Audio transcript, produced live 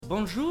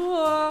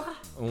Bonjour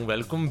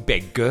Welcome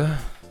back.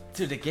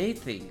 to The Gay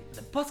Thing,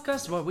 the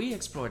podcast where we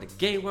explore the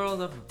gay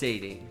world of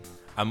dating,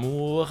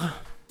 Amour,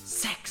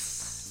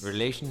 sex,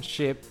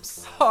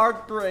 relationships,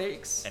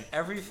 heartbreaks. and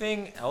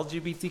everything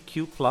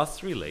LGBTQ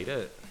plus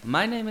related.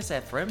 My name is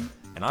Ephraim.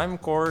 And I'm,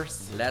 of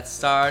course, Let's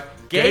start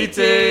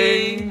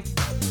Gating!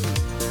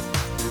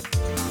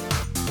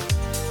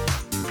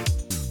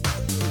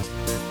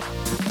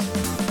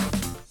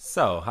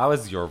 So, how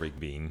has your week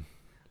been?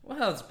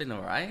 Well, it's been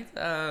alright.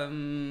 I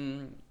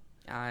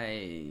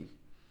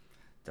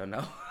don't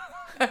know.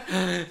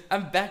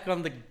 I'm back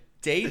on the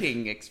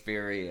dating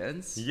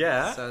experience.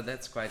 Yeah. So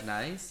that's quite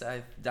nice.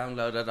 I've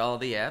downloaded all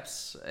the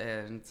apps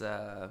and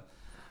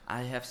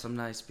I have some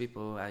nice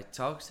people I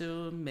talk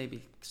to.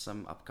 Maybe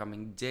some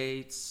upcoming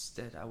dates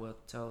that I will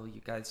tell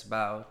you guys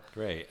about.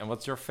 Great. And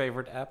what's your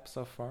favorite app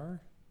so far?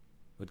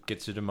 What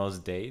gets you the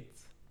most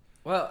dates?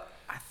 Well,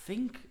 I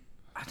think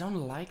I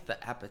don't like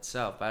the app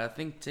itself, but I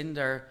think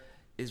Tinder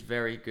is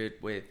very good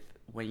with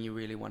when you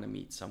really want to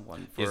meet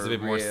someone for It's a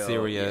bit more real,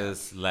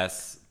 serious,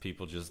 less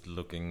people just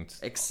looking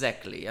to...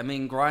 Exactly. I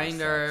mean,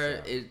 Grindr,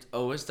 Sex, yeah. it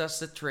always does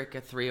the trick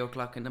at 3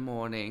 o'clock in the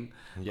morning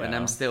when Yeah.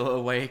 I'm still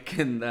awake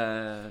and,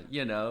 I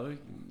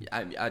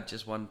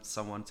just want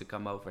someone to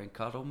come over and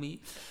cuddle me.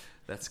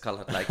 Let's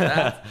call it like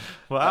that.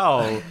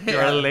 Wow,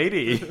 you're Yeah. a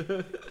lady.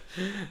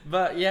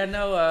 But yeah,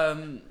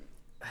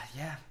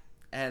 yeah.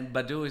 And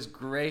Badoo is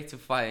great to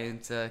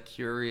find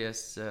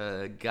curious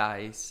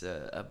guys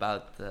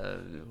about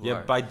who Yeah,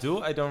 are...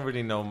 Baidu I don't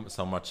really know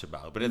so much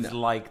about, but it's No.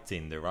 like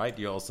Tinder, right?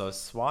 You also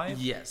swipe?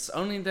 Yes,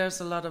 only there's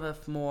a lot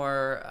of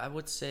more, I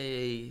would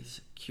say,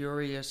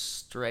 curious,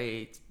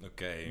 straight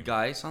Okay.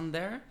 guys on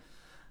there.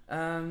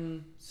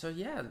 So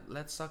yeah,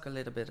 let's talk a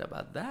little bit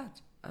about that.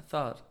 I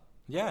thought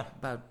Yeah.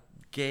 about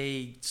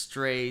gay,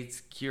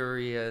 straight,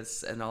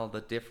 curious, and all the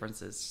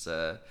differences.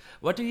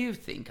 What do you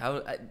think?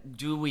 How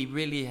do we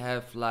really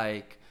have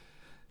like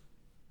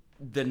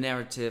the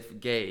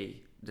narrative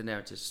gay, the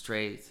narrative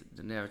straight,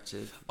 the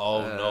narrative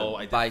No,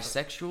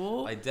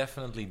 bisexual? I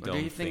definitely Or don't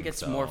do you think it's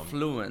so. more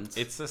fluent?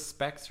 It's a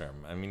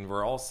spectrum. I mean,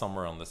 we're all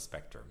somewhere on the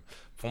spectrum.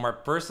 From our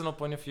personal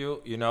point of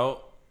view, you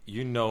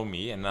know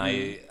me, and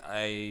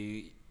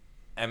I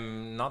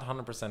am not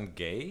 100%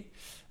 gay.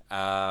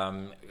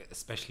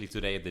 Especially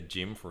today at the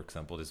gym, for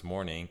example, this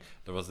morning,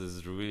 there was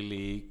this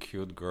really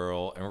cute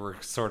girl, and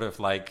we're sort of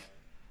like,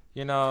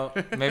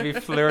 maybe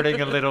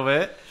flirting a little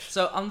bit.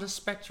 So on the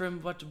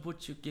spectrum, what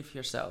would you give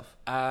yourself?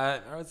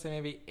 I would say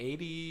maybe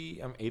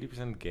 80. I'm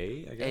 80%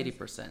 gay, I guess.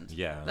 80%.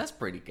 Yeah. That's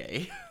pretty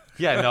gay.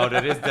 Yeah, no,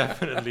 that is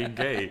definitely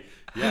gay.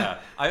 Yeah.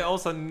 I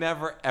also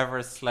never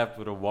ever slept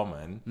with a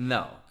woman.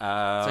 No.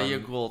 So you're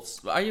gold.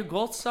 Are you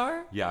gold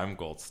star Yeah, I'm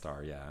gold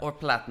star, yeah. or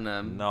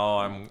platinum? No,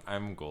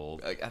 I'm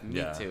gold. Me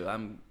Yeah. too.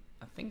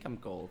 I think I'm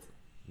gold.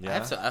 I Yeah?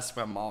 have to ask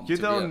my mom. You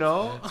to don't be,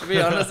 know? To be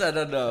honest, I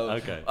don't know.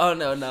 Okay. Oh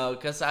no,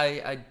 because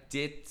I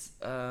did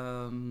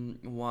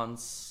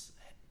once.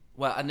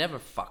 Well, I never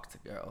fucked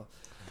a girl.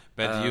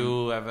 But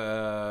you have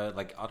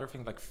other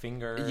things like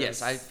fingers.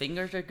 Yes, I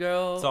fingered a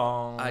girl.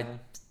 Tongue. I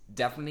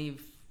definitely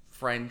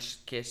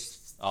French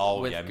kissed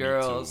Oh, with yeah, me too,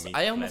 girls. me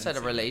I almost had a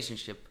plenty.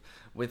 relationship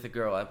with a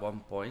girl at one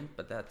point,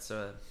 but that's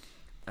a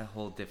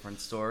whole different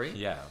story.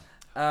 Yeah.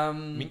 I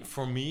mean,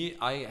 for me,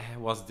 I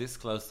was this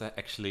close to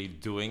actually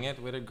doing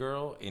it with a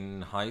girl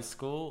in high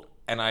school.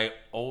 And I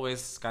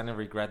always kind of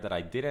regret that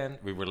I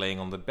didn't. We were laying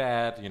on the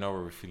bed, we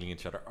were feeling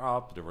each other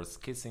up. There was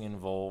kissing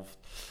involved.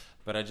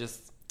 But I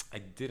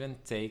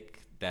didn't take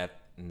that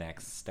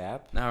next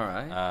step. All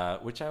right.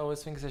 Which I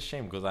always think is a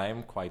shame because I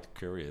am quite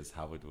curious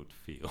how it would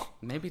feel.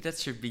 Maybe that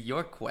should be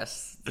your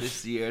quest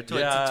this year, Yeah.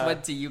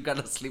 2020. You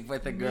gotta sleep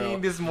with a girl.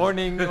 This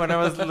morning when I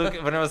was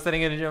when I was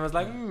sitting in the gym, I was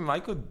like,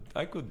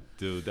 I could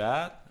do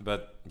that.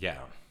 But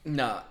yeah.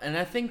 No, and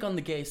I think on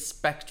the gay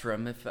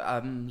spectrum, if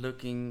I'm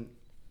looking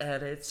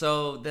at it,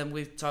 so then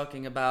we're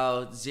talking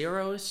about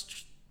 0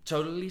 is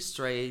totally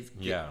straight.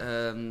 Yeah.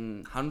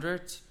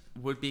 100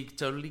 would be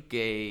totally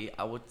gay.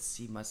 I would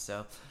see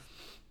myself,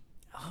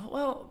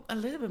 well, a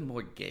little bit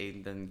more gay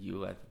than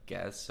you, I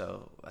guess.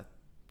 So I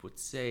would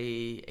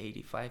say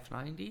 85,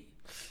 90.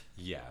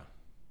 Yeah.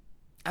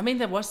 I mean,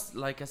 there was,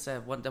 like I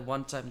said, the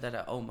one time that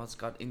I almost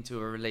got into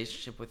a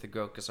relationship with a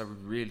girl because I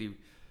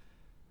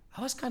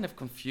was kind of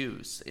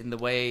confused in the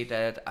way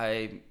that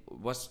I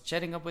was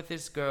chatting up with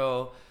this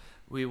girl.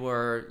 We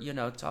were,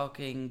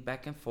 talking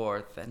back and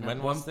forth. And When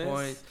at was one this?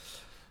 point,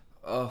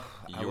 I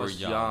You were was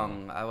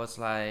young. I was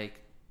like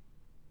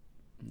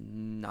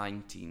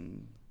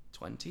 19,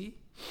 20.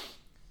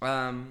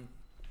 And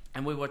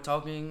we were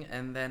talking,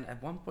 and then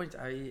at one point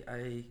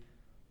I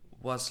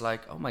was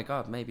like, oh my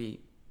God, maybe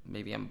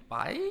I'm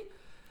bi?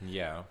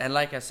 Yeah. And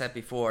like I said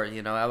before,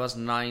 I was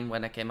 9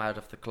 when I came out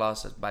of the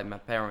closet by my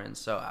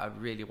parents. So I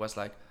really was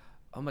like,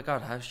 oh my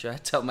God, how should I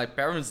tell my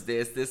parents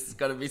this? This is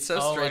going to be so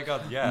Oh my strange.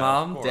 God, yeah,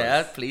 Mom, of course.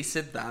 Dad, please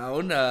sit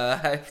down. I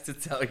have to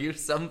tell you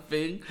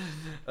something.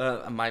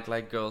 I might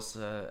like girls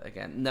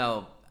again.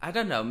 No, I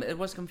don't know. It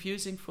was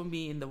confusing for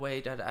me in the way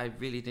that I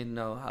really didn't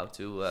know how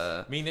to...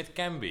 I mean, it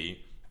can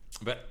be.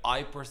 But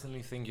I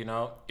personally think,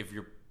 if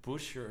you're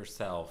push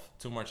yourself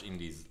too much in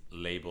these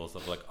labels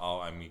of like, oh,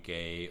 I'm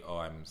gay, oh,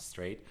 I'm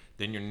straight,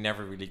 then you're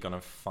never really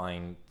gonna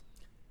find.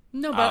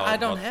 No, but I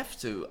don't what- have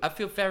to. I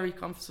feel very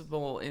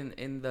comfortable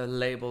in the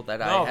label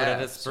that I No, have. but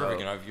that is so- perfect.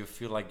 You know, if you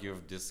feel like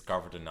you've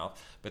discovered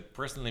enough. But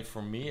personally,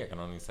 for me, I can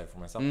only say for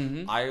myself,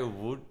 Mm-hmm.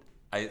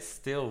 I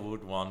still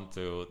would want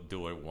to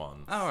do it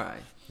once. All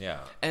right. Yeah.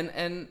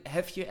 And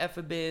have you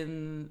ever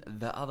been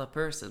the other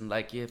person?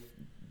 Like you've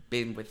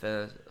been with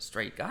a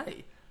straight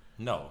guy?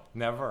 No,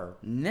 never.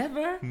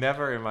 Never?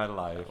 Never in my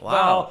life. Wow.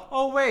 Well,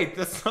 oh wait,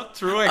 that's not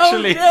true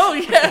actually. Oh no!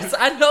 Yes,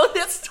 I know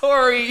this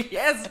story.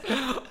 Yes.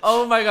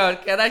 Oh my God!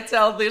 Can I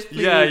tell this,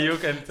 please? Yeah, you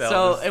can tell.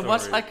 So this it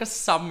was story. like a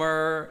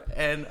summer,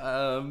 and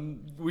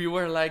we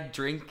were like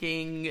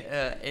drinking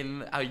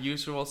in our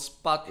usual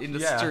spot in the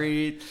Yeah.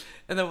 street,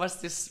 and there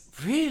was this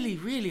really,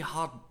 really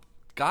hot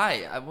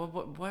guy.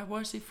 Where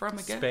was he from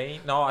again?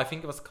 Spain? No, I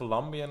think it was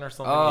Colombian or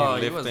something. Oh,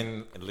 he he lived was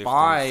in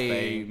fine.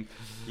 Spain.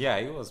 Yeah,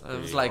 he was. It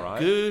Pretty was like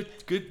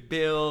alright. good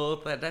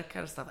build and that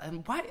kind of stuff.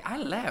 And why I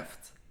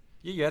left?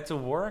 Yeah, you had to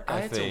work.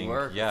 I had think. to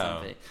work. Yeah. Or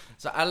something.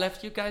 So I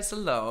left you guys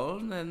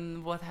alone.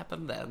 And what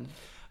happened then?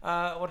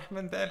 What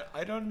happened then?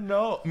 I don't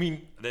know. I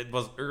mean, it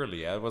was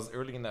early. It was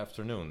early in the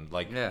afternoon.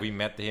 Like Yeah. we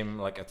met him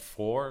like at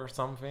 4 or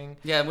something.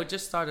 Yeah, we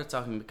just started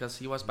talking because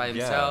he was by Yeah.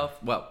 himself.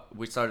 Well,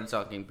 we started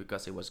talking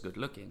because he was good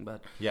looking, but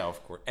Yeah, of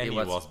course. And He he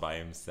was- was by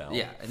himself.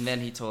 yeah. And then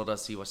he told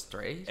us he was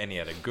straight, And he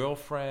had a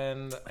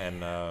girlfriend,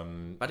 and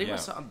but he yeah.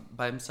 was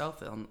by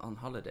himself on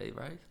holiday,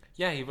 right?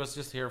 Yeah, he was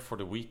just here for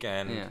the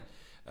weekend. Yeah.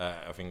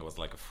 I think it was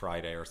like a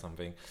Friday or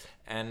something.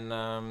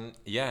 And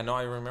yeah, no,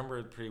 I remember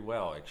it pretty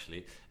well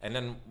actually. And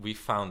then we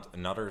found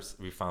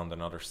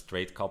another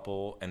straight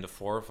couple, and the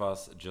four of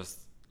us just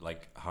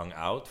like hung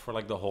out for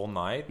like the whole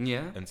night.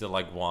 Yeah. Until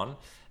like 1.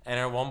 And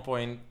at one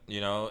point,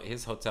 you know,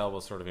 his hotel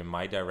was sort of in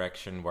my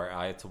direction where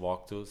I had to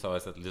walk to. So I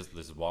said,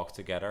 let's walk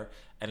together.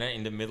 And then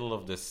in the middle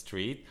of the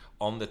street,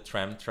 on the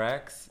tram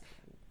tracks,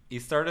 he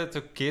started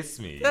to kiss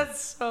me. That's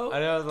so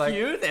And I was like-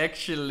 cute,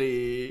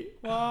 actually.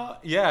 Well,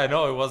 yeah,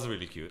 no, it was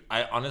really cute.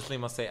 I honestly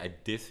must say, I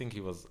did think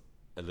he was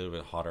a little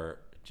bit hotter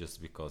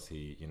just because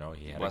he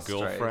had Was a straight,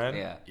 girlfriend.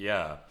 yeah.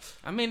 Yeah.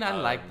 I mean, I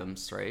like them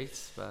straight,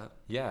 but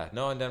Yeah.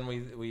 No, and then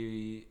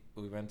we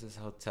went to his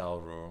hotel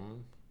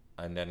room,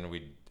 and then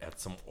we had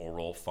some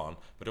oral fun.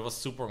 But it was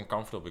super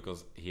uncomfortable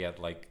because he had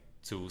like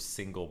 2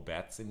 single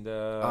beds in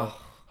the Oh.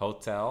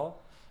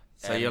 hotel.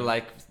 so And- you're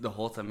like the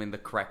whole time in the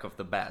crack of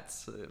the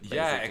beds, basically,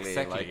 Yeah,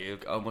 exactly. like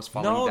It- almost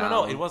falling No, down.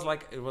 no, no.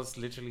 It was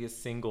literally a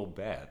single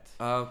bed.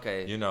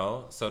 Okay. You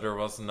know, so there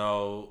was no,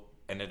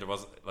 and there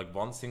was like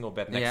one single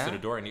bed next Yeah? to the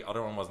door, and the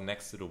other one was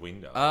next to the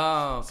window.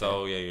 Oh, okay.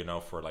 So yeah, you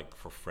know, for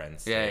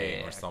friends Yeah, staying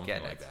yeah, or I something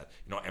get like it. that.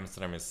 You know,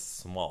 Amsterdam is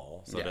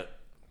small, so Yeah. that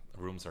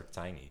rooms are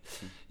tiny.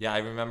 Yeah, I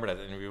remember that,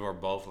 and we were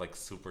both like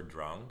super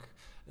drunk.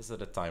 This is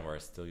at a time where I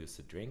still used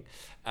to drink.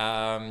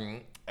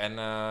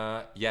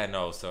 Yeah,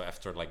 no. So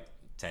after like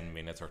 10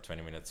 minutes or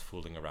 20 minutes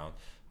fooling around,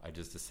 I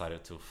just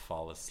decided to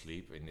fall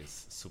asleep in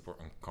this super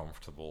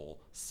uncomfortable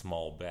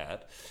small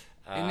bed.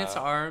 in its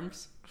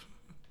arms.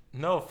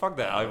 No, fuck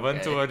that. I went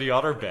Okay. to the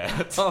other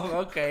bed.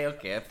 Oh, okay.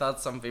 I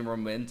thought something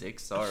romantic.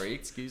 Sorry,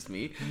 excuse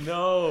me.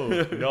 No,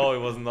 no, it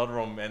was not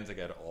romantic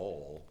at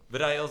all.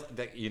 But I also,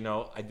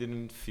 I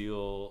didn't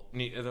feel.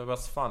 It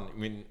was fun. I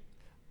mean,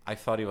 I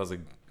thought he was a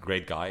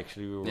great guy.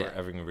 Actually, we were Yeah.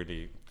 having a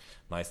really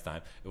nice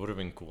time. It would have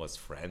been cool as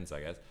friends, I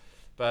guess.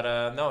 But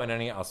no, and then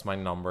he asked my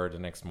number the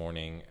next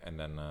morning, and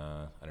then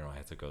I don't know. I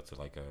had to go to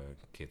like a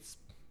kid's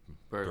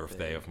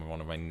birthday of one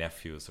of my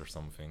nephews or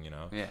something.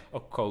 Yeah.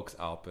 Or coked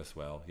up as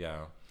well.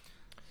 Yeah.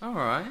 All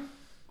right.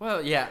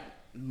 Well, yeah.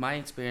 My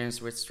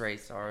experience with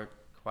straights are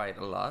quite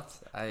a lot.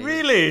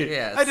 Really?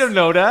 Yes. I don't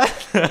know that.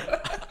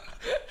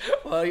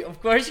 Well,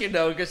 of course you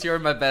know because you're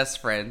my best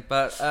friend.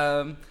 But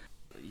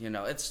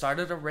it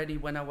started already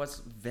when I was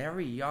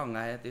very young.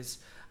 I had this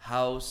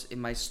house in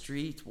my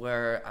street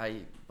where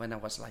when I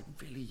was like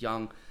really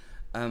young,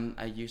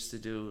 I used to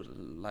do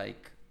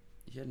like,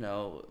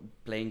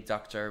 playing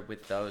doctor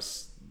with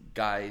those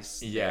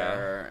guys Yeah.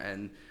 there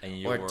and And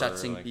you or were,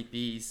 touching like-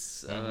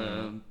 PPs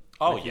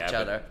Oh with yeah, each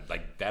but, other.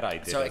 like that I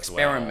did So as well.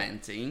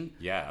 experimenting.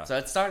 Yeah. So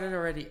it started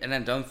already, and I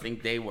don't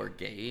think they were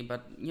gay,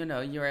 but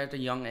you're at a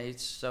young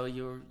age, so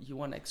you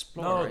want to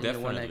explore. No, and you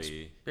want to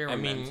definitely. I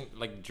experiment. mean,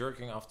 like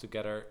jerking off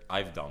together,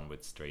 I've done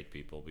with straight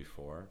people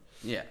before,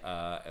 yeah.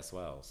 as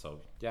well. So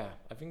yeah,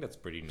 I think that's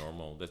pretty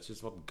normal. That's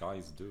just what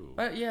guys do.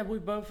 But yeah, we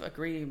both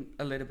agree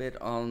a little bit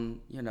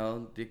on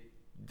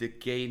the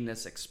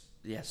gayness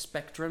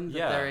spectrum that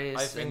Yeah, there is.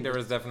 I think and there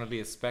is definitely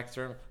a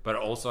spectrum, but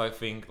also I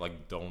think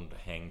like don't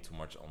hang too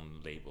much on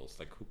labels.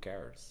 Like who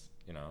cares,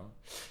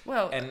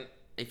 Well, and-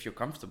 if you're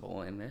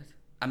comfortable in it.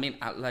 I mean,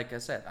 like I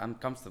said, I'm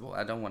comfortable.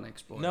 I don't want to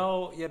explore.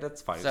 No, yeah,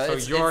 that's fine. So, So,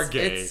 it's, you're it's,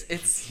 gay.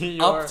 It's You're-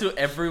 up to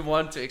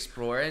everyone to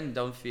explore and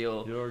don't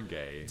feel You're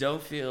gay.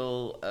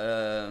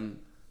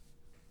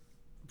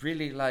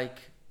 really like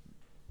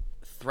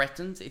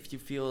threatened if you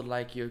feel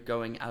like you're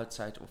going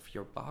outside of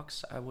your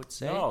box, I would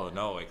say.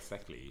 No,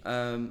 exactly.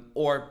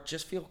 Or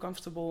just feel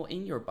comfortable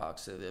in your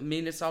box. I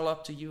mean, it's all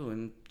up to you.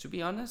 And to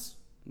be honest,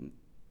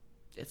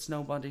 it's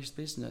nobody's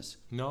business.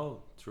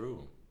 No,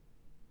 true.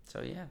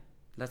 So yeah,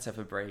 let's have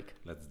a break.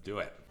 Let's do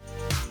it.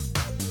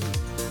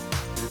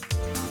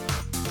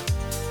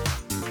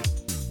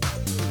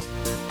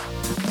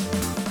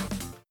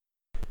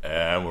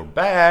 And we're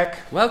back.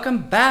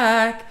 Welcome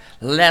back.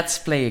 Let's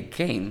play a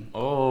game.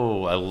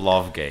 Oh, I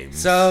love games.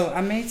 So I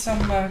made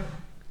some.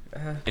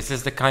 Is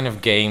this the kind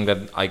of game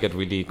that I get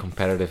really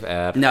competitive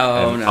at?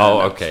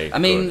 No. Okay. I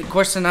mean,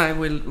 Korst and I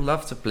will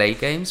love to play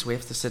games. We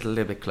have to sit a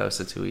little bit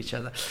closer to each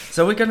other.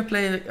 So we're gonna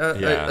play.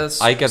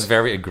 I get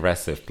very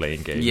aggressive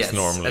playing games yes,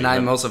 normally. and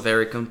I'm also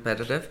very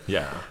competitive.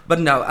 Yeah. But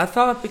no, I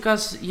thought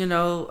because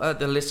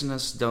the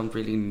listeners don't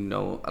really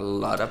know a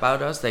lot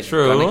about us, they're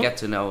True. gonna get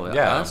to know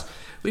Yeah. us.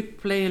 We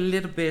play a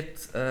little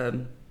bit.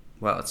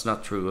 Well, it's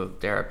not true or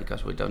dare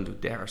because we don't do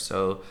dare.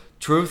 So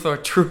truth or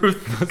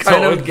truth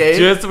kind of game.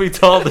 Just we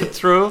told the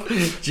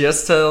truth.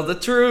 Just tell the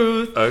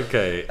truth.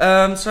 Okay.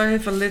 So I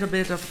have a little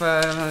bit of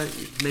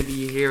maybe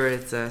you hear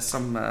it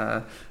some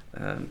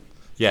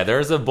Yeah,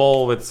 there's a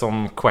bowl with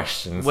some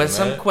questions. with in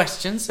some it.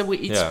 questions. So we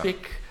each Yeah.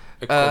 pick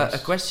A a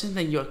question,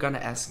 and you're gonna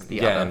ask the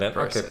Yeah, other and then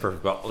person. okay,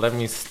 perfect. Well, let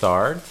me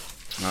start.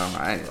 All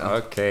right.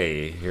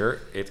 Okay, here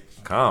it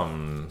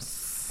comes.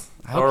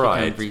 I hope All you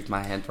right. can read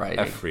my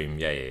handwriting. Ephraim,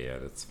 yeah,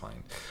 that's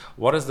fine.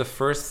 What is the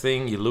first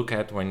thing you look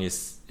at when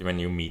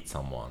you meet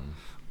someone?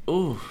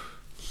 Ooh.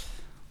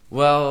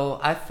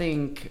 Well, I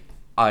think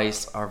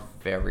eyes are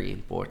very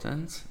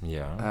important.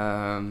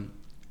 Yeah.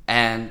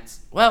 And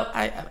well,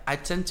 I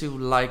tend to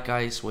like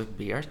guys with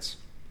beards,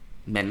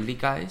 manly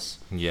guys.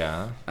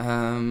 Yeah.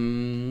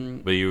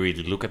 But you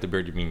really look at the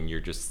beard. You mean you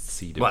just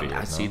see the Well, beard?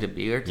 I see the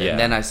beard, Yeah. and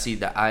then I see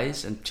the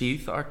eyes, and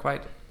teeth are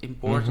quite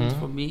important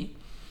for me.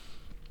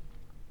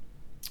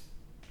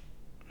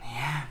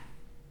 Yeah,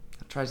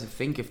 I try to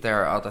think if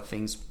there are other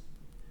things.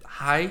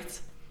 Height,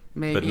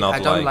 maybe. But not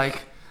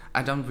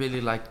I don't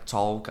really like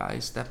tall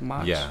guys that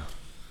much. Yeah.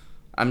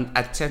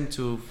 I tend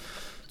to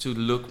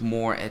look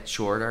more at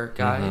shorter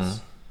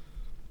guys.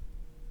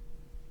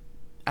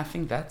 I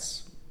think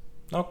that's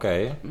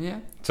Okay. yeah.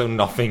 So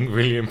nothing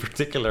really in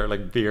particular,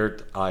 like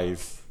beard,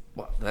 eyes,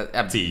 Well,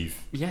 teeth,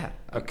 yeah.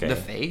 Okay. The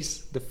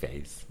face. the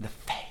face. The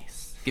face.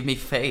 Give me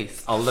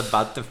face. All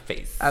about the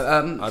face.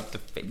 About the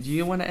face. Do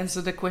you want to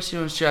answer the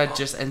question, or should I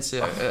just ask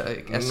you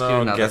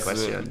another guess,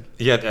 question?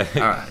 Yeah.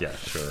 All right. Yeah,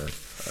 sure.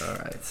 All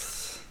right.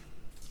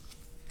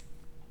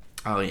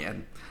 Oh yeah.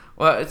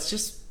 Well, it's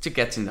just to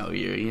get to know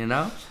you. You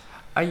know,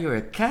 are you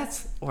a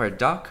cat or a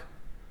dog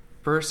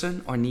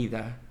person, or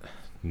neither?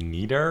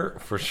 Neither,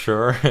 for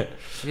sure.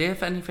 Do you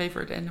have any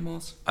favorite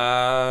animals?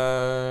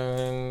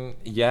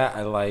 Yeah,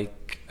 I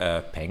like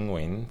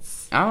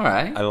penguins. All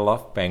right. I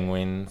love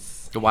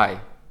penguins Why?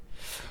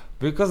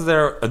 because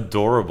they're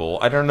adorable.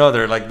 I don't know,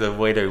 they're like the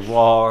way they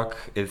walk.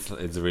 It's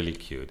really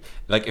cute.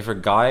 Like if a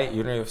guy,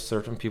 you have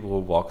certain people who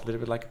walk a little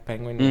bit like a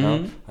penguin. You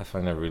know, I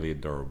find that really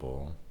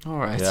adorable. All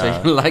right. Yeah. So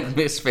you like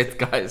misfit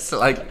guys,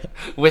 like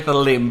with a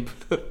limp.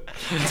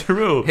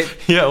 True.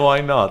 Yeah, why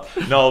not?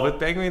 No, but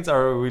penguins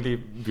are really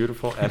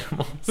beautiful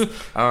animals.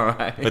 All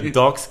right. But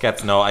dogs,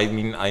 cats, no. I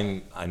mean,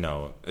 I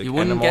know. You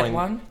wouldn't Animal get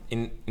one?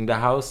 in the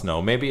house.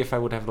 No, maybe if I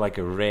would have like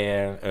a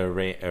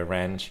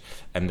ranch,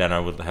 and then I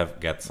would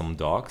get some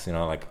dogs. You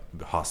know, like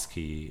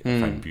husky,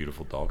 find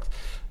beautiful dogs.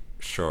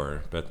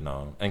 Sure, but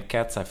no. And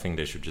cats, I think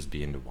they should just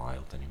be in the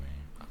wild anyway.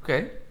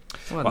 Okay.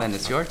 Well, then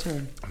it's your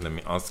turn. Let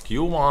me ask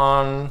you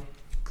one.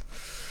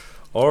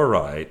 All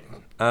right.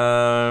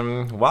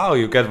 Wow,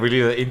 you got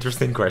really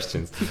interesting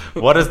questions.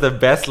 What is the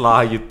best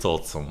lie you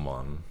told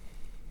someone?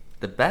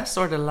 The best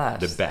or the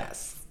last? The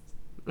best.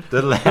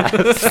 The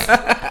last.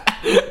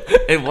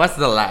 It was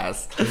the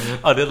last.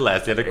 Oh, the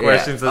last. Yeah, the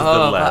question says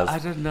the last. I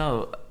don't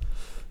know.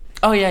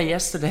 Oh yeah,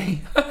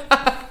 yesterday.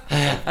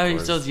 I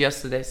told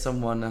yesterday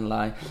someone a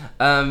lie.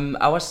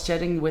 I was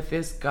chatting with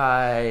this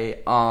guy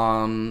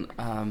on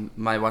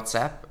my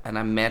WhatsApp, and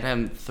I met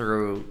him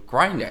through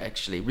Grindr.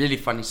 Actually, really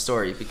funny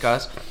story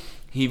because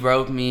he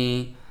wrote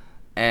me,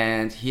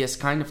 and he has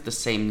kind of the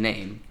same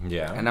name.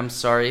 Yeah. And I'm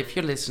sorry if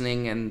you're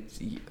listening, and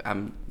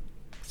I'm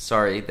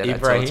sorry that I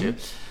Ibrahim? told you.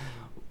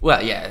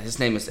 Well, yeah, his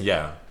name is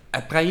Yeah.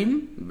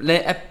 Ephraim.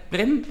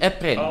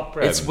 Ephraim. Oh,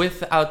 Prem. It's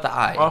without the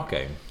I.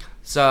 Okay.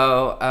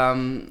 So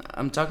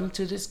I'm talking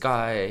to this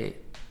guy,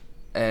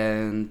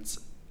 and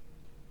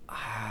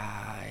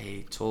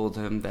I told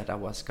him that I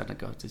was gonna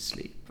go to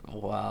sleep.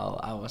 Well,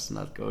 I was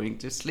not going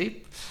to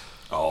sleep.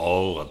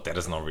 Oh, that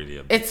is not really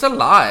a... It's a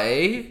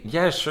lie.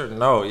 Yeah, sure.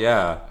 No,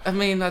 yeah. I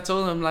mean, I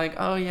told him like,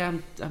 oh yeah,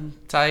 I'm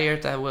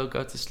tired. I will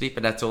go to sleep,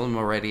 and I told him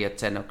already at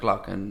 10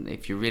 o'clock. And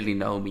if you really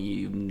know me,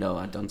 you know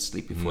I don't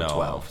sleep before No.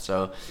 12.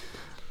 So,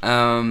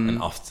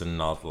 And often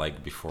not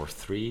like before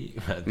 3.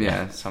 but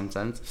yeah,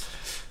 sometimes.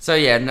 So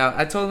yeah, no,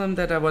 I told him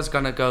that I was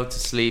gonna go to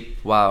sleep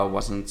while I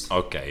wasn't.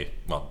 Okay.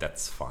 Well,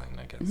 that's fine,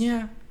 I guess.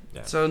 Yeah.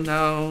 Yeah. So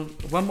now,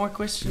 one more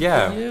question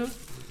Yeah. for you.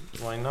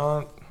 Why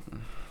not?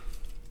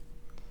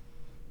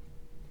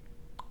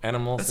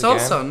 Animals It's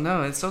again?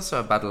 it's also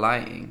about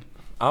lying.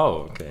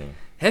 Oh, okay.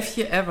 Have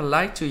you ever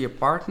lied to your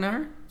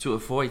partner to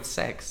avoid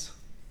sex?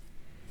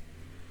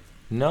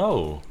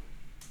 No.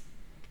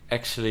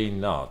 Actually,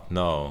 not.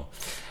 No.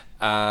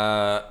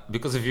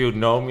 Because if you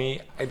know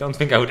me, I don't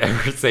think I would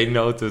ever say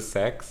no to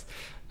sex.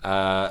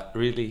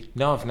 Really,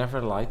 no, I've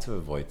never lied to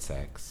avoid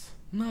sex.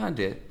 No, I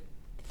did.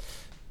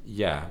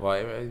 Yeah, well,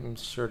 I'm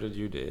sure that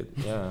you did.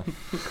 Yeah.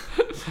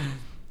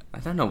 I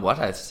don't know what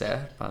I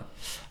said, but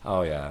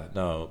Oh yeah,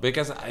 no,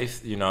 because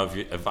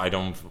if I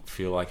don't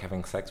feel like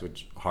having sex,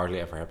 which hardly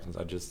ever happens,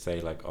 I just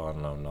say like, oh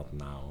no, not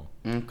now.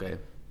 okay. Yeah.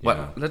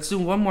 Well, let's do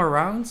one more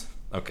round.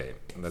 Okay,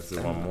 let's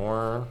do one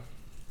more.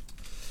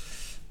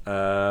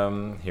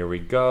 Here we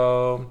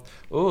go.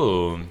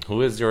 Ooh,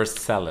 who is your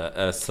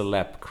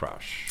celeb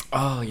crush?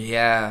 Oh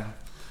yeah.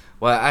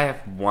 Well, I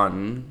have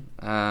one.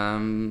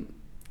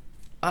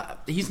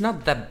 He's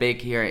not that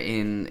big here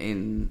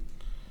in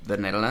the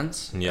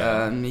Netherlands.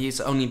 Yeah.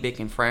 He's only big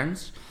in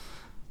France,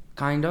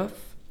 kind of,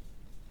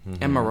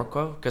 and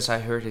Morocco, because I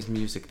heard his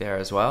music there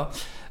as well.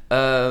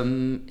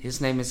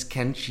 His name is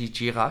Kenji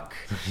Girac.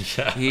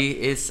 Yeah. He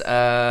is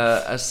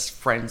a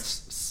French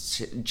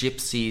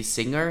gypsy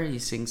singer. He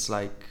sings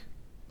like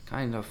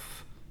kind of.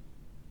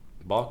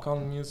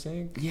 Balkan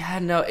music? Yeah,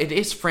 no, it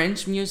is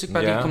French music,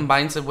 but Yeah. he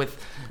combines it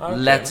with Okay.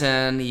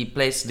 Latin. He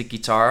plays the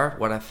guitar,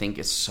 what I think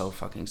is so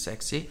fucking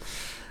sexy.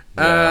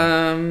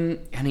 Yeah.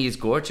 And he's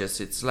gorgeous.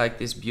 It's like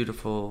this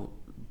beautiful,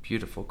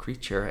 beautiful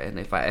creature. And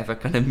if I ever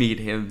gonna meet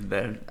him,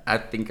 then I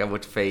think I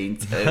would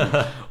faint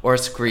or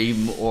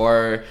scream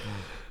or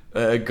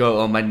go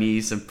on my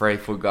knees and pray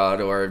for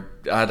God, or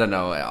I don't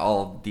know,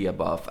 all the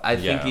above. I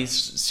think Yeah. he's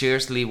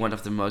seriously one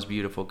of the most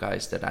beautiful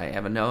guys that I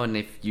ever know. And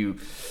if you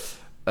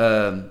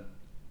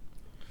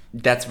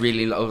that's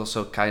really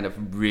also kind of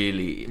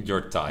really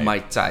Your type. my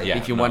type. Yeah,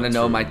 if you no, want to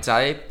know true. my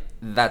type,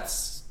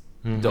 that's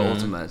the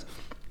ultimate.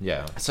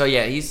 Yeah. So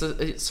yeah, he's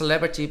a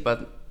celebrity,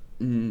 but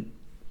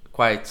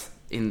quite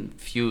in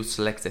few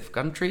selective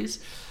countries.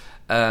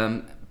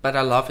 But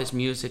I love his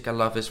music, I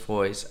love his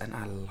voice, and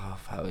I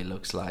love how he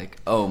looks like.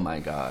 Oh my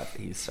god,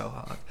 he's so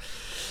hot.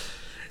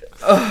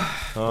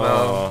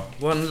 Well,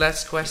 one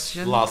last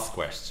question. Last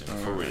question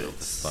for real Alright.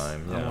 this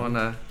time. I Yeah.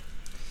 wanna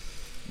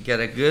get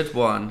a good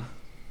one.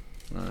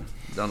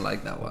 Don't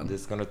like that one.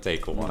 This is gonna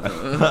take a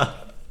while.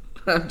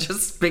 I'm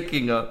just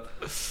picking up.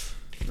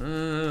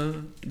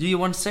 Do you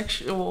want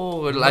sexual?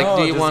 Or like, no,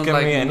 do you just want give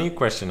like? me any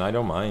question. I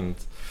don't mind.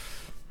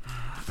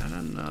 I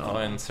don't know. I'll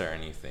answer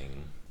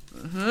anything.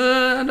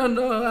 I don't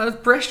know.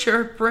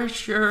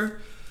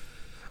 Pressure.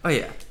 Oh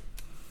yeah.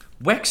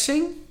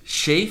 Waxing,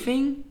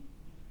 shaving,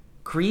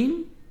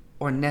 cream,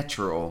 or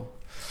natural?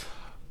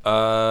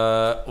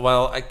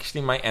 Well,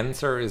 actually, my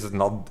answer is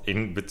not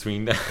in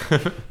between them.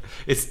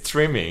 It's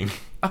trimming.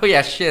 Oh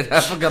yeah, shit.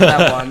 I forgot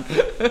that one.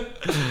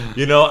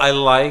 I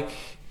like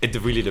it.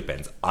 Really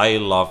depends. I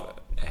love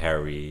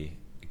hairy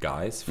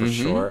guys for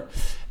sure,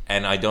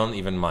 and I don't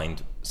even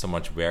mind so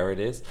much where it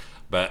is.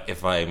 But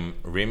if I'm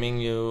rimming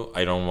you,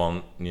 I don't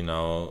want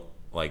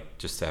like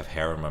just to have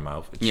hair in my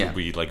mouth. It Yeah. should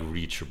be like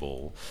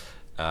reachable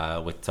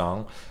with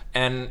tongue.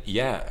 And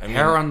yeah, I mean,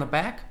 Hair on the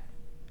back,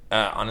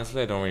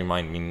 honestly, I don't really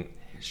mind. I mean,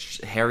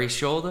 hairy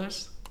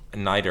shoulders.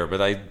 neither, but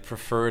I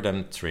prefer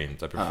them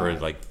trimmed. I prefer Oh.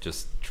 like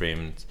just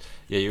trimmed.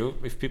 Yeah,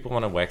 if people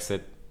want to wax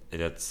it,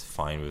 that's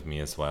fine with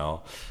me as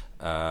well.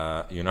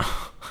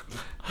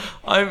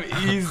 I'm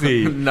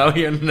easy. No,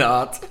 you're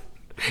not.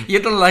 You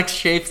don't like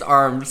shaved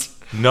arms.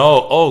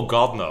 No, oh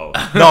god, no.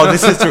 No,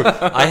 this is true.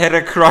 I had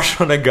a crush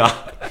on a guy.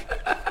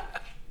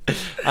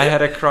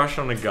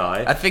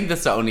 I think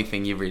that's the only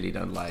thing you really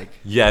don't like.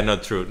 Yeah, no,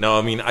 true. No,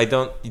 I mean, I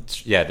don't.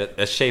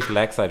 The shaved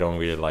legs I don't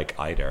really like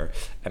either,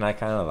 and I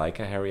kind of like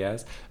a hairy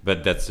ass.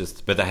 But that's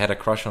just. But I had a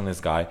crush on this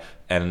guy,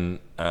 and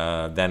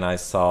then I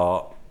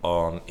saw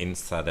on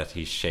Insta that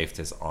he shaved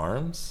his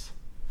arms.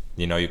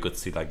 You could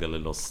see like the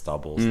little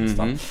stubbles and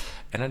stuff.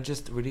 And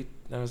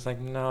I was like,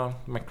 no,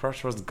 my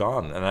crush was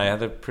gone, and I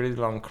had a pretty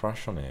long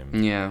crush on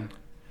him. Yeah.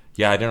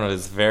 Yeah, I don't know.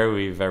 It's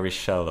very, very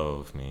shallow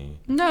of me.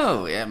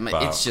 No, yeah,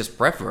 But- it's just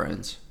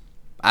preference,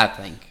 I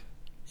think.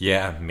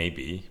 Yeah,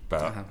 maybe,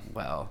 but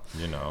Well,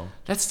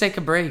 let's take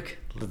a break.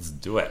 let's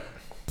do it.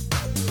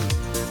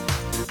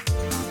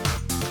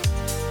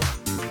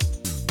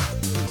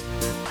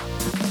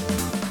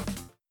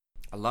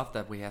 I love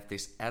that we have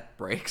these ad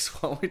breaks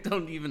while we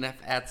don't even have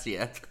ads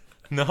yet.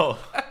 No,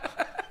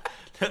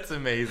 that's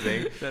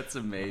amazing. That's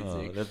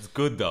amazing. Oh, that's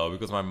good though,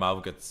 because my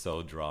mouth gets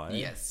so dry.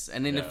 Yes,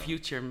 and in the Yeah.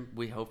 future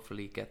we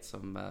hopefully get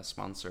some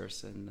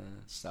sponsors and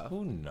stuff.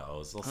 Who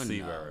knows? We'll Who see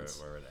knows?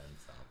 where it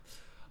ends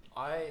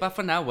up. But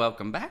for now,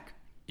 welcome back.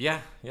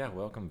 Yeah.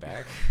 Welcome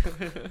back.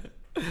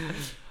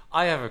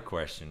 I have a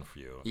question for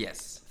you.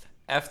 Yes.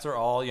 After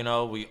all,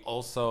 we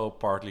also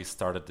partly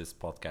started this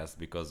podcast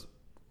because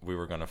we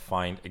were gonna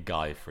find a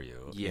guy for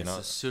you. Yes,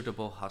 a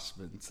suitable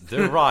husband.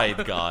 The right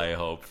guy,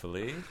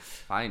 hopefully.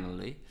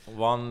 Finally.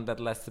 One that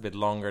lasts a bit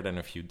longer than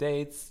a few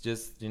dates.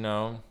 Just,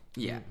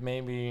 Yeah.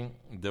 maybe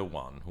the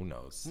one. Who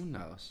knows? Who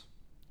knows?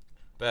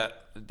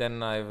 But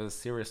then I have a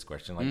serious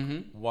question.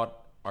 Like,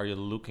 what are you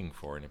looking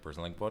for in a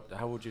person? Like,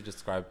 how would you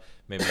describe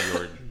maybe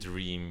your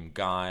dream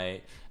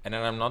guy? And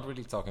then I'm not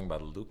really talking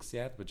about looks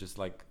yet, but just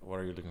like, what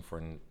are you looking for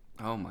in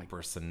Oh my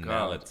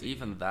personality. God.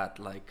 Even that,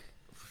 like,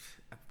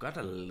 I've got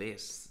a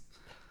list.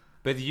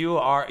 But you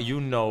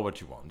know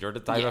what you want. You're the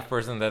type Yeah. of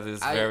person that is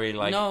very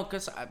like. No,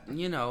 because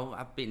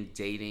I've been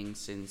dating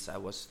since I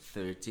was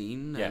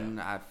 13, Yeah. and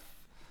I've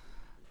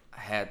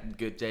had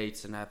good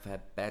dates and I've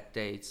had bad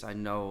dates. I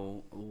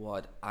know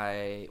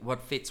what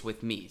fits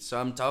with me. So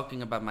I'm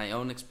talking about my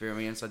own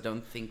experience. I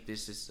don't think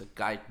this is a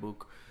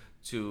guidebook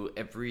to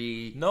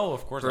every No,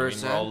 of course.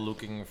 person. I mean, we're all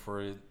looking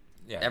for it.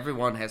 Yeah.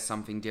 Everyone has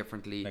something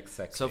differently.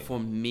 Exactly. So for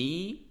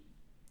me,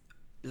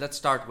 let's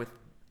start with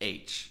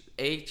age.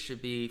 Age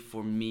should be,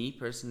 for me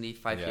personally,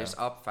 5 Yeah. years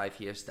up, 5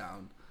 years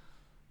down.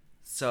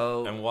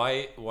 So And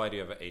why do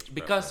you have an age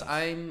because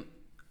preference?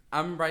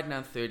 I'm right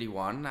now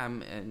 31.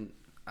 I'm in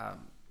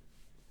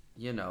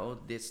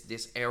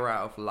this era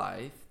of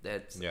life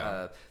that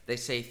Yeah. they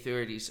say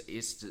 30s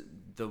is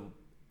the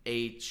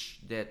age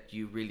that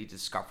you really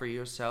discover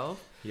yourself.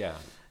 Yeah.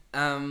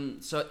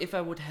 So if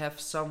I would have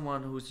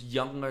someone who's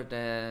younger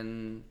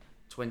than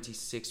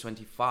 26,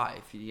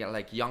 25, yeah,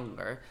 like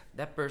younger,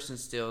 that person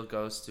still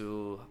goes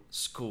to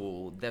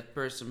school. That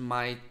person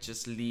might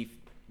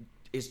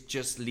is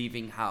just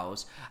leaving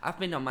house. I've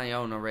been on my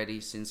own already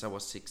since I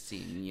was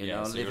 16, So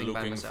living you're by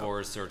looking myself. for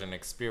a certain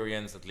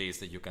experience, at least,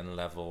 that you can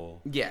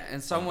level. Yeah,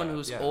 and someone that,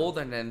 who's yeah.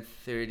 older than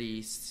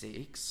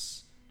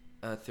 36,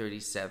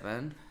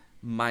 37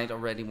 might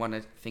already want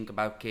to think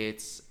about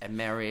kids and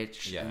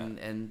marriage, Yeah.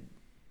 and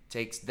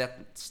takes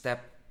that step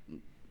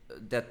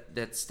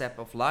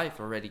of life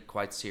already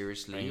quite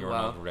seriously. And you're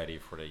not ready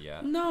for that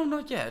yet. No,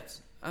 not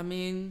yet. I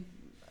mean,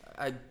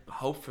 I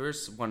hope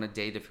first want to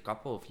date a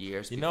couple of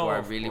years You before know, I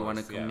of really want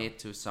to course, yeah. commit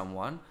to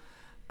someone.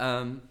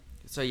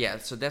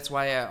 So that's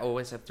why I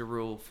always have the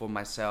rule for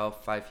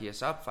myself: 5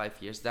 years up,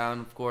 5 years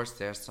down. Of course,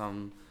 there's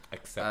some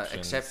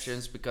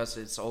exceptions because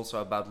it's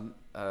also about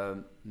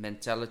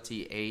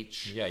mentality,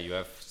 age. Yeah, you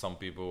have some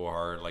people who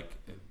are like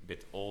a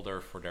bit older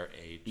for their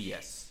age.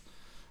 Yes.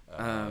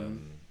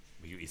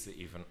 You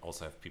even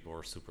also have people who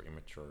are super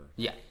immature.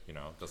 Yeah.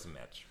 Doesn't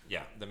match.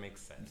 Yeah, that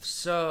makes sense.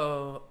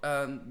 So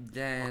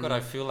then. Oh God,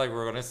 I feel like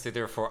we're gonna sit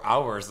there for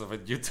hours of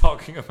it. You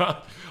talking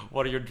about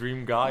what your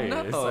dream guy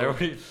No. is. I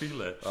already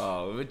feel it.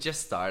 Oh, we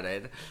just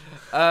started.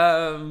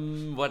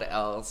 What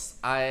else?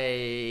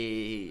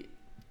 I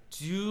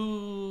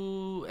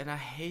do, and I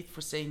hate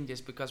for saying this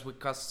because we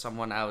cussed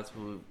someone out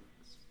who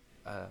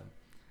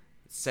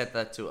said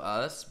that to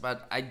us,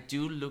 but I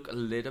do look a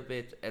little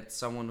bit at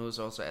someone who's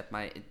also at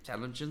my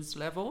intelligence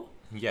level.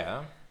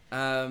 Yeah.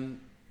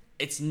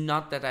 It's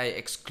not that I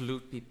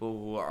exclude people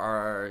who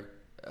are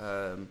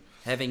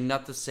having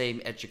not the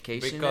same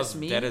education Because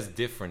as me. that is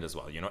different as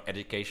well.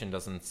 Education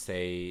doesn't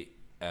say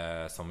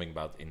something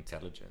about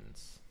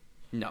intelligence.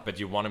 No. But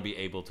you want to be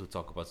able to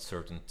talk about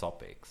certain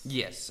topics.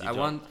 Yes,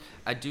 You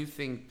I do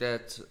think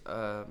that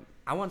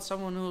I want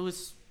someone who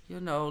is,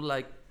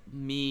 like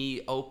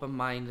me,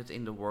 open-minded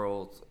in the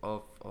world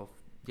of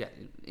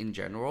in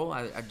general.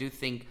 I do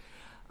think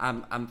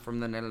I'm from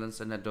the Netherlands,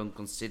 and I don't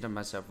consider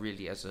myself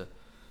really as a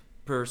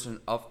person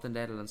of the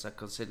Netherlands. I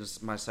consider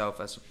myself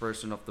as a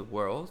person of the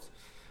world.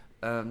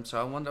 So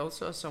I want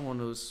also someone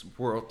who's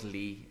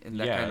worldly in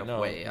that kind of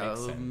way, makes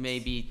who sense.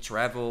 maybe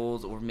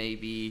traveled or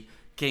maybe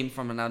came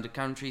from another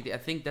country. I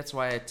think that's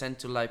why I tend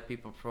to like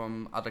people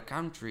from other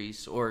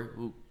countries or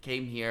who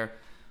came here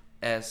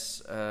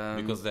as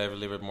because they have a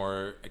little bit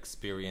more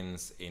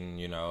experience in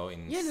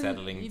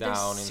settling they've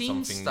down in seen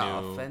something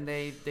stuff, new. and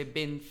they've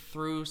been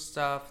through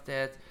stuff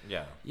that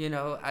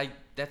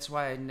that's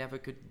why I never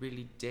could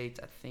really date,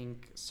 I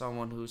think,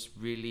 someone who's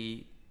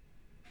really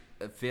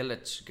a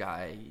village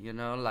guy,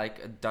 like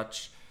a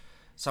Dutch,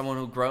 someone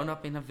who grown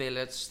up in a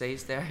village,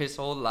 stays there his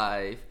whole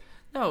life.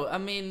 No, I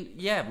mean,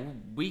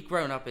 we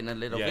grown up in a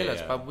little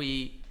village, but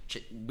we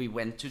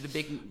went to the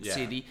big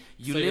city.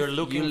 You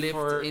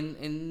lived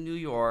in New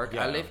York.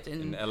 I lived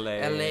in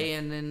LA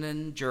and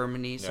in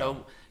Germany. Yeah.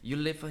 So you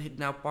live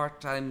now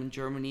part-time in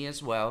Germany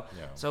as well.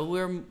 Yeah. So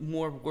we're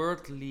more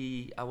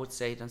worldly, I would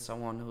say, than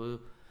someone who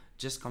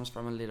just comes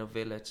from a little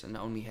village and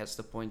only has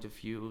the point of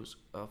view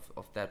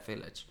of that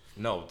village.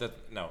 No,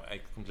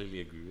 I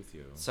completely agree with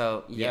you.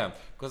 So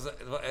because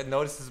I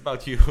noticed this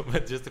about you,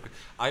 but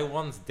I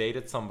once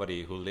dated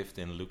somebody who lived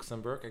in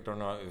Luxembourg. I don't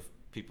know if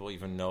people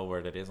even know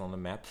where that is on the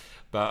map,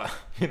 but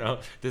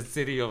the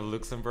city of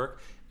Luxembourg.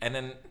 And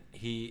then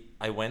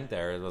I went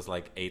there. It was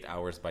like 8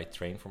 hours by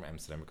train from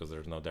Amsterdam because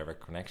there's no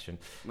direct connection.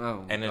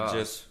 Oh, and gosh. it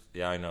just,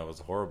 I know it was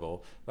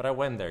horrible, but I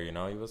went there. He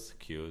was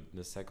cute.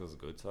 The sex was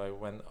good, so I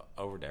went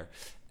over there.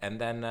 And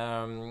then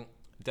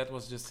that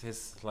was just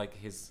his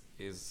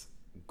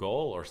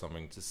goal or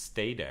something, to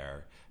stay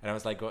there. And I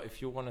was like, well,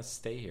 if you want to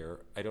stay here,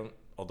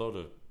 although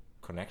the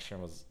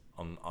connection was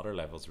on other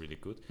levels really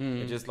good,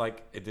 it just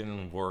it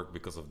didn't work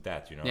because of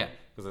that,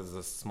 because it's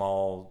a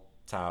small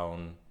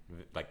town,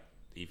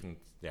 even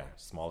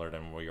smaller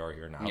than we are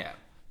here now.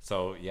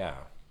 So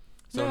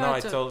I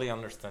totally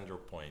understand your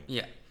point.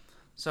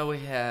 So we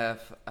have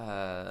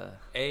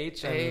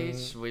age,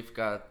 we've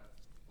got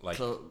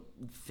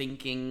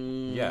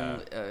thinking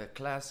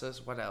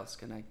classes. What else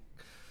can I?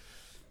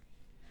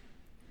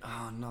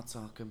 Oh, not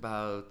talking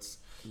about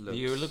looks.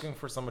 You're looking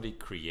for somebody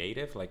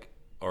creative, like,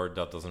 or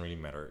that doesn't really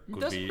matter. It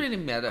doesn't really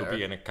matter. Could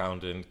be an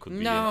accountant. Could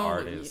be no, an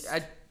artist.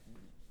 I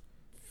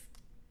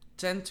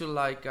tend to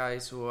like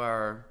guys who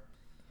are,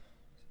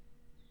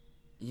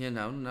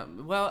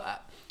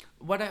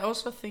 what I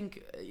also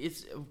think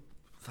is,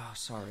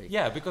 sorry.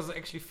 Yeah, because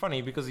actually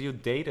funny because you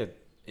dated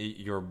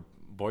your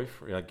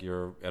boyfriend, like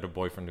you had a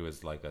boyfriend who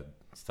is like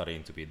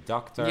studying to be a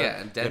doctor.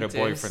 Yeah, a you had a dentist.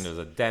 boyfriend who's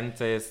a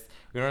dentist.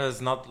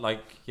 It's not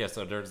like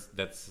so.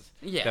 That's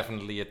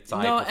definitely a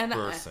type of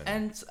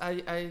person.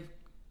 I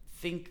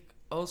think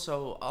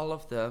also all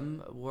of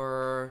them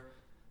were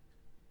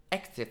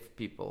active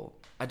people.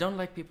 I don't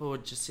like people who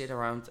just sit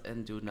around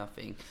and do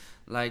nothing,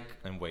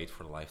 and wait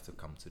for life to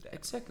come to them.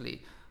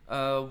 Exactly.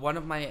 One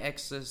of my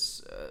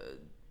exes,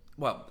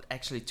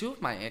 actually two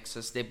of my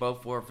exes, they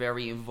both were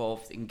very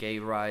involved in gay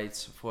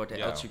rights for the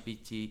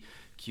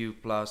LGBTQ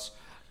plus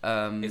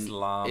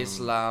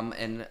Islam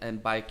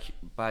and by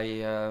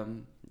how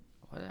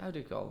do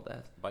you call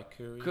that?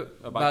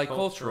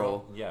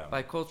 Bicultural. Yeah.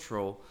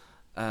 Bicultural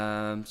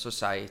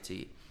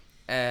society,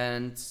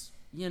 and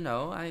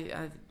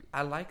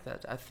I like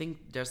that. I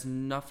think there's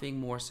nothing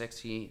more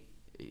sexier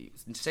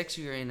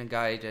in a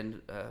guy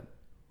than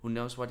who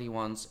knows what he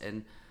wants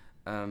and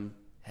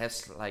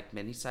has like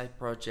many side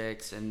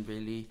projects and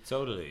really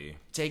totally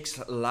takes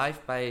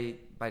life by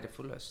the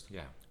fullest.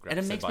 Yeah, and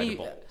it makes me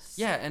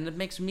and it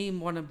makes me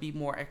want to be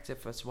more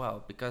active as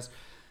well because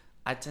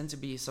I tend to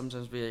be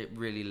sometimes really,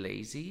 really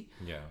lazy.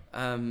 Yeah.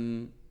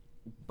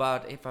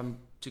 But if I'm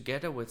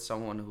together with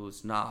someone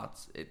who's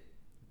not, it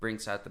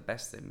brings out the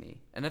best in me.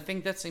 And I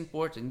think that's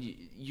important.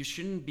 You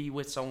shouldn't be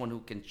with someone who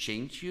can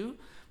change you,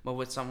 but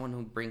with someone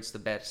who brings the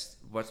best,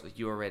 what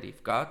you already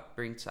got,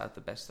 brings out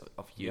the best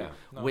of you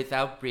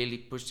without really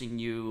pushing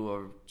you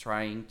or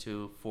trying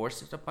to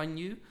force it upon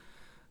you.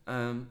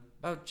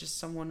 But just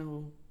someone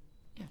who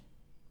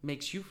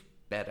makes you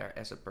better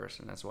as a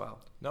person as well.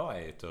 No,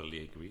 I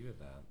totally agree with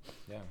that.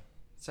 Yeah.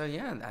 So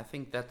I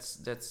think that's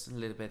a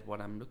little bit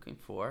what I'm looking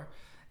for.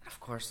 And of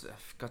course,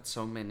 I've got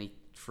so many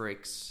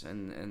tricks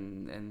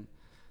and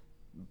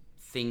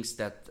things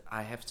that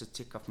I have to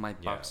tick off my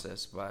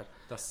boxes. But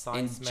does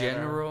size in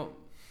general,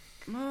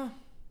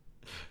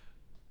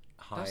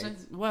 height.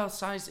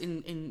 Size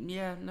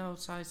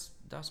size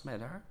does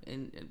matter.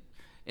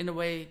 In a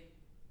way,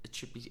 it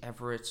should be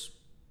average,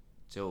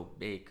 still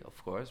big,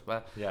 of course.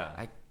 But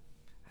I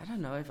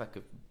don't know if I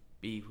could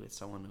be with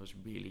someone who's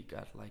really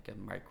got like a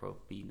micro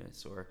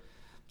penis, or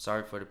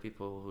sorry for the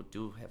people who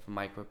do have a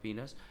micro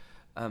penis,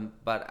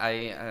 but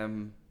I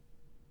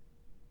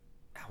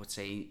would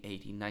say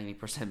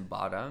 80-90%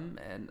 bottom,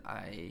 and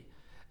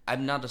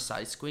I'm not a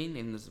size queen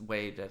in this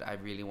way that I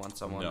really want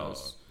someone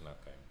who's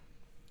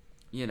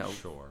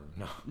sure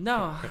no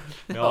no,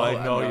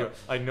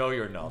 I know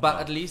you're not, but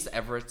at least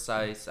average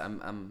size.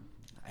 I'm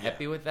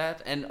happy with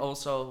that. And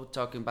also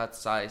talking about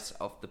size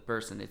of the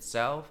person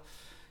itself,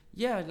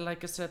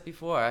 like I said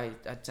before, I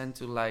tend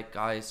to like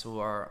guys who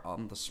are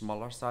on the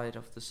smaller side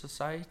of the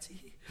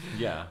society.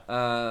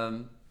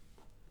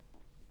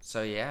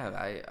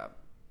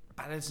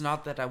 But it's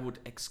not that I would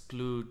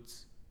exclude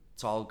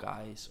tall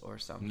guys or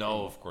something.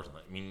 No, of course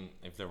not. I mean,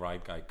 if the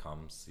right guy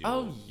comes,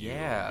 you'll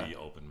be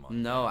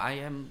open-minded. No, I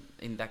am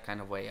in that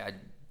kind of way. I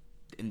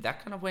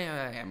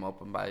am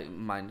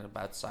open-minded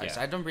about size.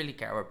 I don't really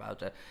care about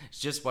that. It's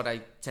just what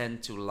I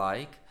tend to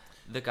like.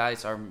 The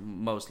guys are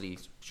mostly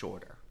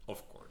shorter.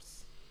 Of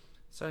course.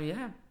 So,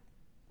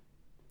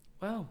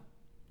 Well,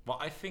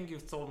 I think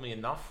you've told me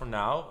enough for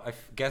now. I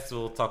guess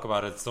we'll talk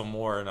about it some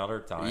more another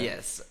time.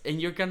 Yes.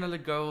 And you're gonna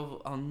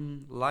go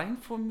online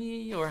for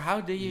me? Or how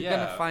are you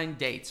gonna find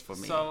dates for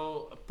me?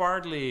 So,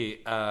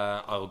 partly,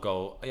 I'll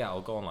go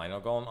online.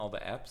 I'll go on all the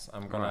apps.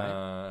 I'm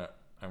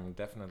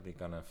definitely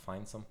gonna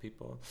find some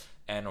people,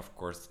 and of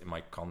course in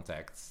my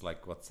contacts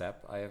like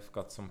WhatsApp, I have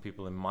got some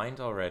people in mind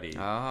already.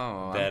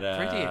 Oh, I'm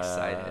pretty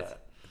excited.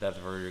 That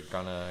we're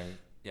gonna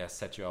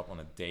set you up on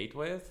a date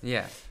with.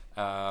 Yeah.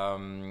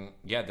 And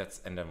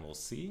then we'll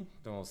see.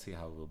 Then we'll see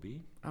how it will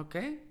be.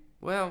 Okay.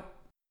 Well.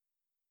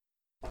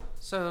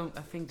 So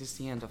I think this is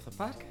the end of the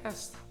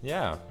podcast.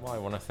 Yeah. Well, I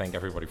want to thank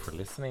everybody for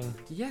listening.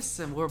 Yes,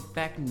 and we're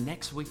back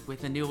next week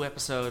with a new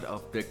episode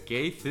of The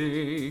Gay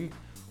Thing.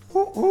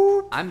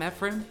 I'm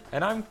Ephraim.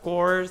 And I'm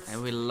Koers.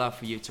 And we love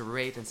for you to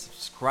rate and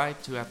subscribe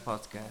to our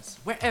podcast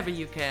wherever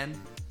you can.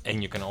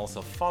 And you can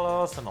also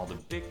follow us on all the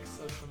big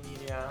social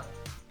media.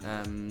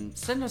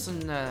 Send us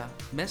a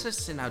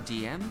message in our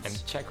DMs.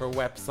 And check our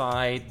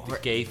website,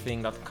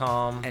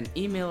 thegaything.com. And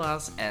email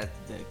us at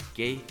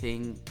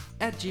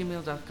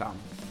thegaything@gmail.com.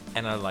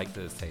 And I'd like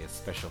to say a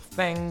special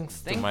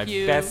thanks to my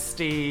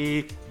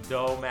bestie,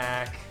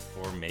 Domac,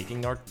 for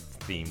making our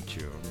theme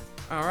tune.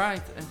 All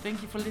right, and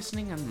thank you for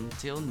listening, and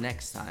until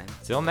next time.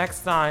 Till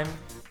next time.